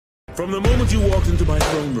From the moment you walked into my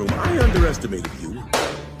throne room, I underestimated you.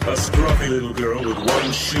 A scruffy little girl with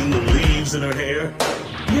one shoe of leaves in her hair.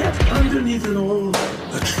 Yet underneath it all,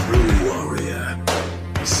 a true warrior.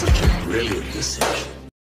 Such a brilliant deception.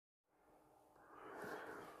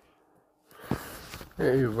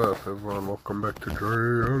 Hey, what's up everyone, welcome back to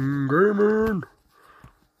Young Gaming.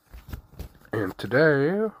 And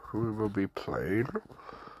today, we will be playing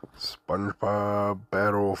Spongebob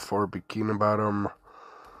Battle for Bikini Bottom.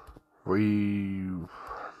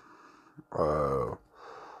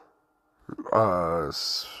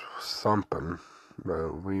 Something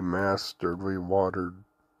that we mastered, we watered.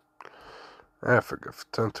 I forget the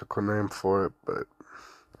technical name for it, but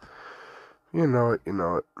you know it.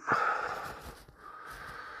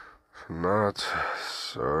 Not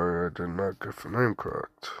sorry, I did not get the name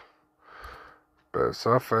correct. But it's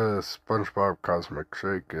off as SpongeBob Cosmic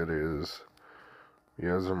Shake. It is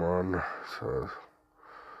Yazamon, so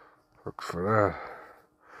look for that.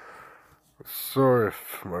 Sorry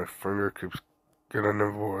if my finger keeps getting in the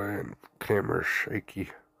way and the camera's shaky.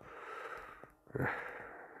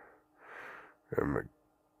 And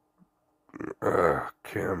my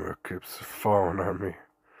camera keeps falling on me.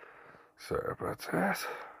 Sorry about that.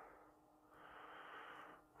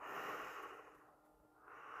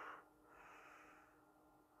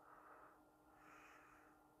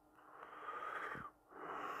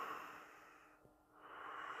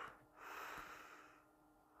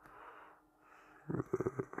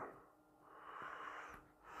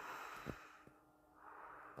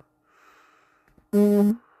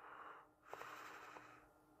 Yeah,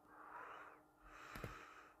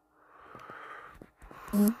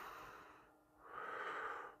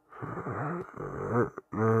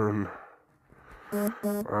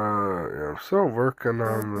 I'm still working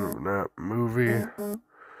on that movie.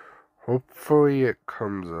 Hopefully it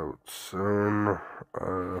comes out soon.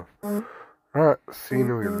 Not seen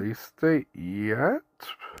a release date yet,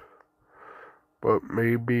 but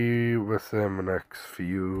maybe within the next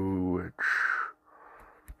few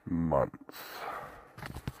months.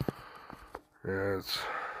 Yes.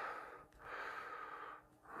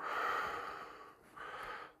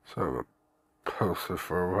 So I haven't posted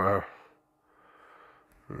for a while.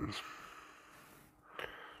 It's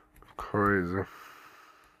crazy.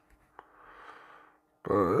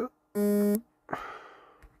 But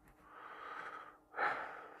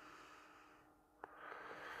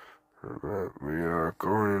we are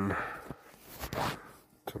going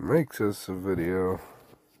to make this a video.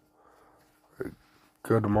 A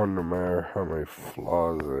good one no matter how many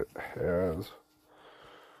flaws it has.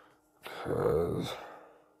 Because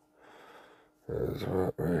that's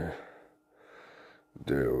what we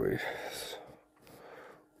do. We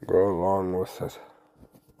go along with it.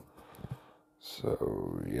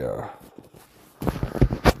 So yeah.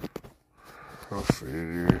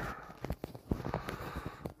 Hopefully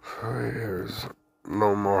there's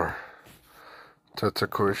no more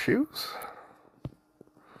technical issues.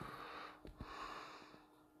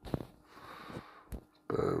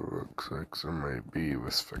 But it looks like there may be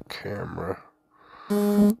with the camera.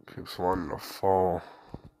 Keeps wanting to fall.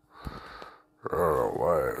 I don't know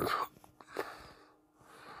why.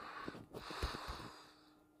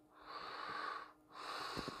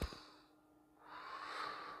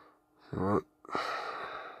 What?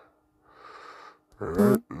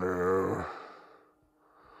 Right now.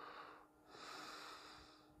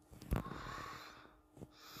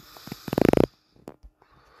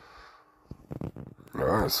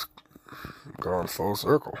 Nice. Gone full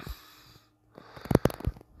circle.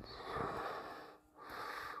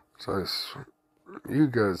 So you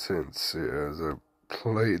guys didn't see it as I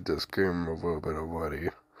played this game a little bit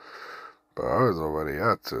already, but I was already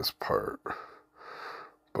at this part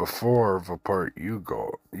before the part you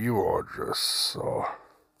all just saw.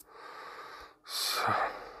 So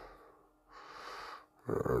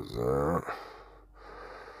there's that.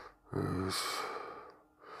 There's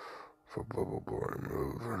the bubble boy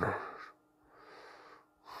moving.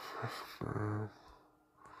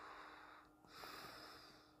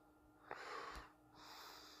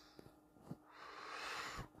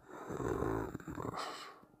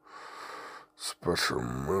 Special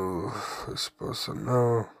move is supposed to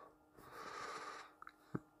know.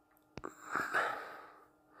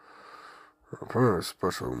 Apparently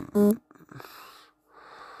special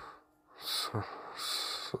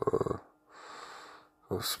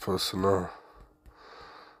I'm supposed to know.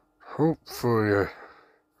 Hopefully the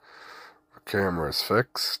camera is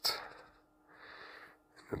fixed.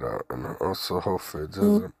 And also hopefully it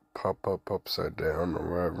doesn't pop up upside down or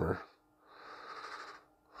whatever.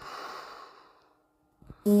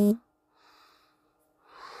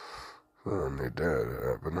 I need that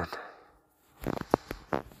happening.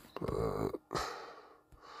 But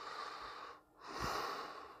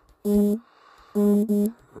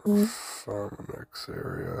Farmanex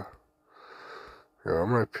area. Yeah, on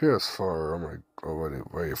my PS4, I'm already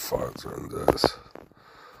way farther than this.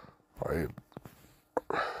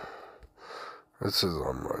 This is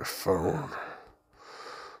on my phone.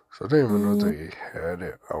 So I didn't even know they had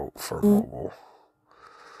it out for mobile.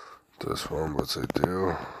 This one, but they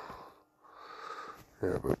do.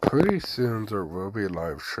 Yeah, but pretty soon there will be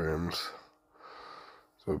live streams.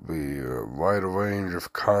 There'll be a wide range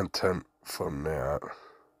of content from that.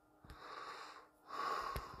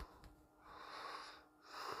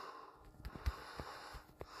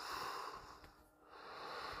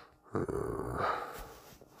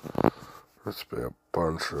 There's be a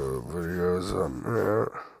bunch of videos on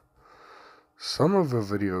that. Some of the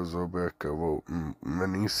videos will be like a little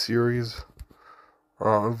mini-series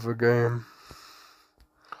of the game.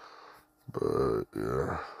 But,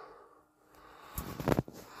 yeah.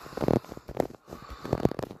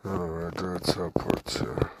 Alright, that's teleport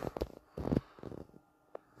to.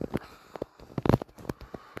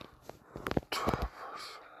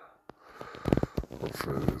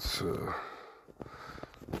 Hopefully it's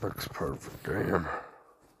next part of the game.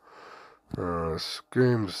 This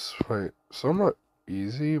game's like somewhat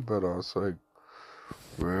easy, but also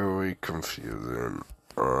really confusing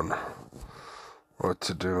on what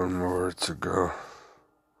to do and where to go.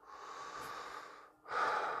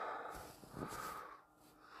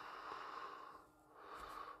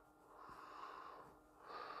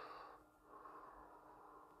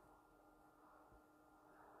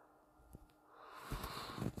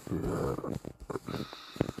 Yeah.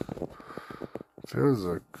 Feels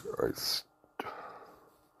like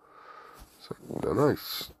then I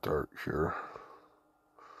start here.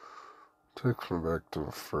 Takes me back to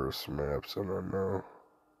the first maps, and I know.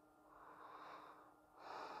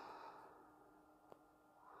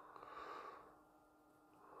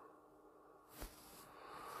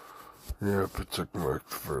 Yep, it took me back to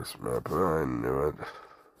the first map, but I knew it.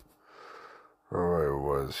 Oh, I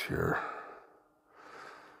was here.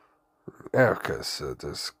 Like I said,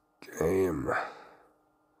 this game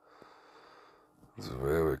is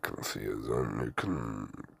very confusing. You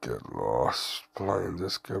can get lost playing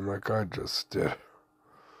this game like I just did.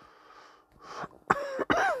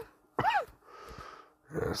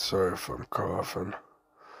 Yeah, sorry if I'm coughing.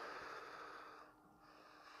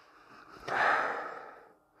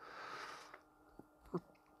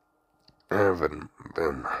 I haven't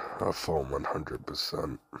been a full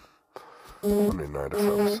 100%. Only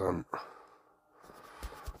 95%.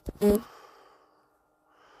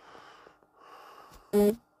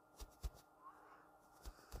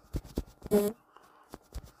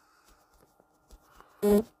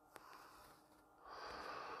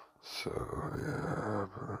 So, yeah,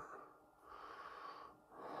 but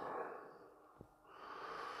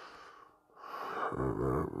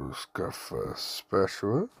we've got a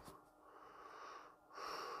special.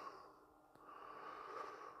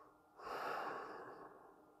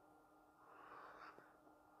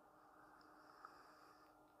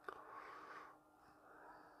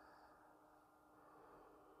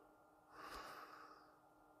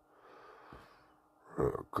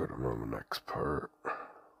 Go to the next part.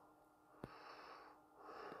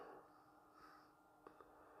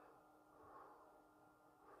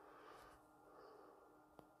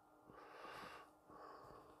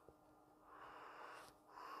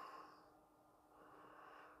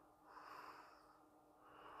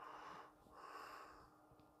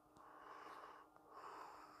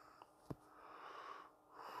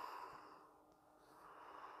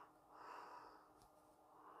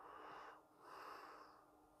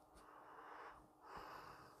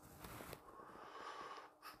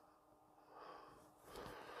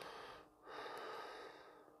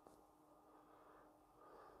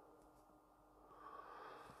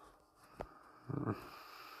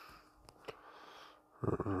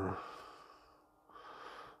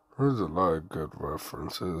 There's a lot of good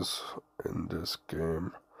references in this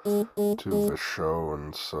game to the show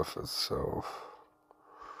and stuff itself.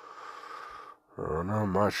 I know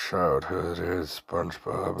my childhood is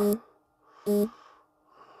SpongeBob.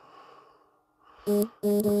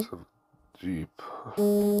 It's a deep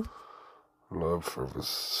love for the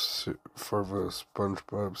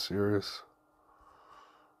SpongeBob series.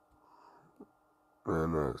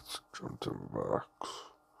 And it's jumped in the box.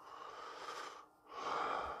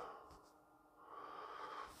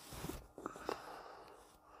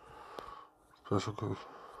 Special code.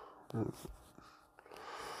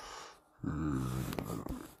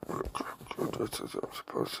 That's as I'm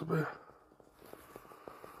supposed to be.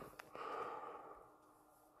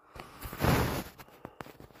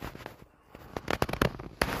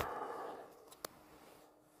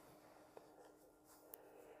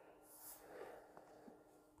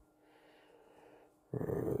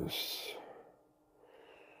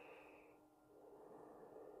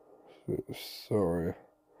 Sorry.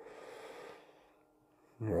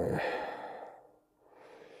 My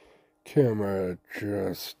camera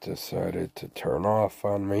just decided to turn off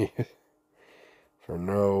on me for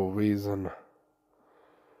no reason.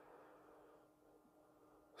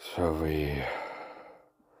 So we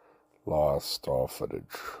lost all footage.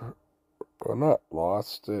 Well, not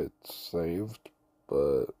lost, it's saved,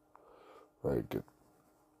 but like it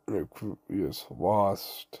just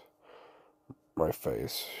lost my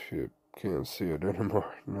face. You can't see it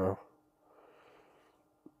anymore now.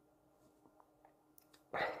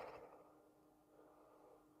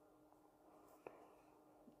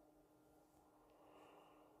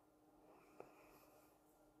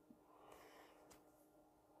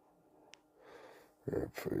 Yeah,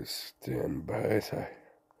 please stand by as I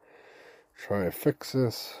try to fix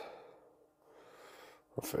this.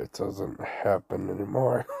 If it doesn't happen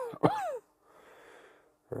anymore.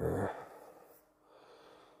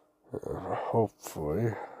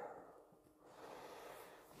 Hopefully.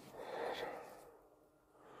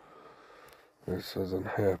 This doesn't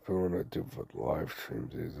happen when I do the live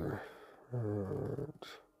streams either. Let's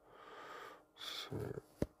see.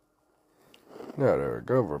 Yeah, there we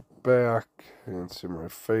go. We're back. You can see my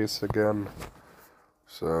face again.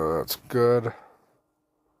 So that's good.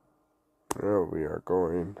 Now we are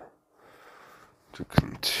going to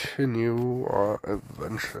continue our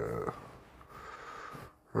adventure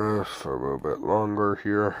for a little bit longer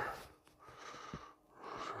here.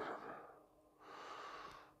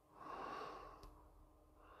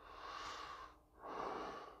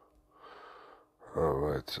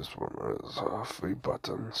 Oh, it's just one of those three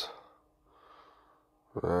buttons.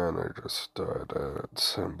 And I just died.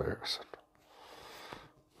 It's embarrassing.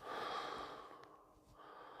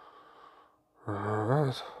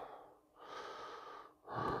 Alright.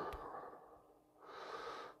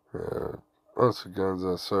 Yeah, once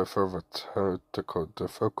again, sorry for the technical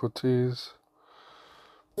difficulties,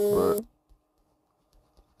 but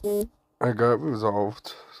I got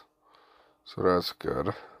resolved, so that's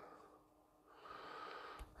good.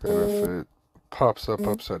 And if it pops up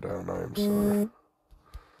upside down, I am sorry.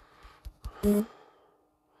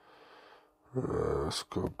 Let's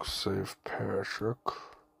go save Patrick.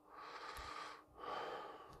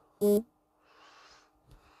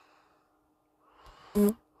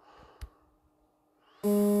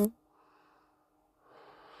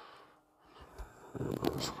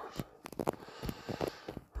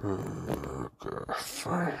 Okay,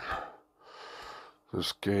 fine.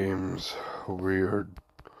 This game's weird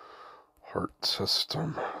heart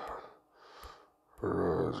system. I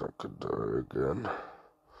realize I could die again.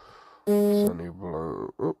 Sunny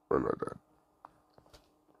blow. Oh, I'm not dead.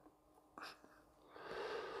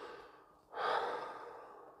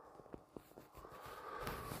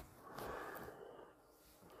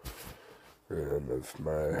 And if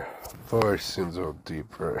my voice seems a little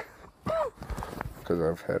deep, right? Because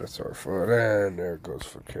I've had a sore foot, and there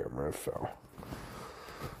goes the camera. It fell.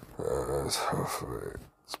 So hopefully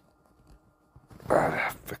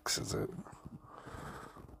that fixes it.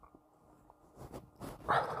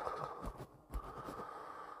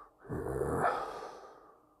 Yeah.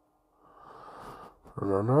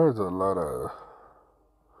 And I know there's a lot of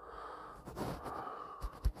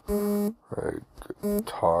like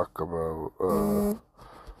talk about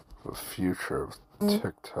the future of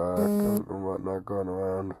TikTok and whatnot going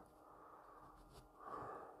around,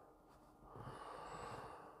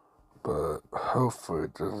 but hopefully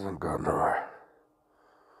it doesn't go nowhere.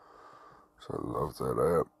 So I love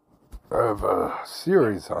that I have a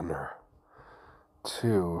series on there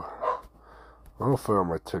too. Hopefully all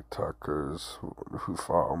my TikTokers who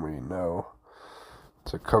follow me know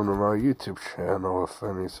to come to my YouTube channel if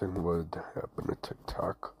anything would happen to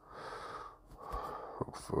TikTok.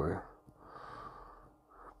 Hopefully.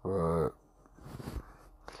 But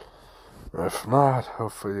if not,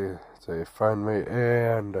 hopefully they find me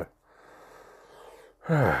and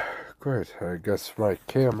great. I guess my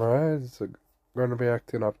camera is going to be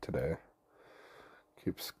acting up today.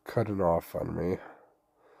 Keeps cutting off on me.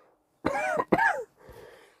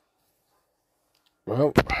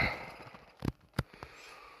 Well,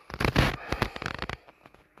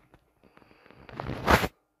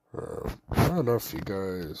 I don't know if you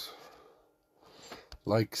guys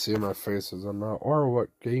like seeing my faces or not, or what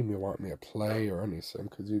game you want me to play or anything,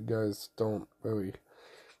 because you guys don't really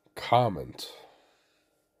comment.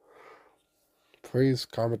 Please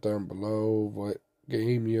comment down below what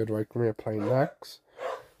game you'd like me to play next.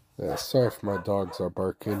 Yeah, sorry if my dogs are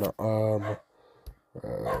barking.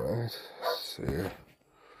 Let's see.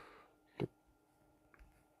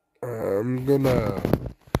 I'm gonna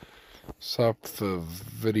stop the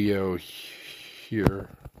video here.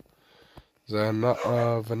 Then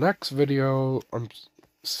the next video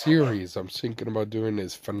series I'm thinking about doing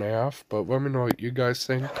is FNAF, but let me know what you guys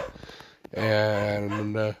think.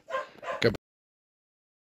 And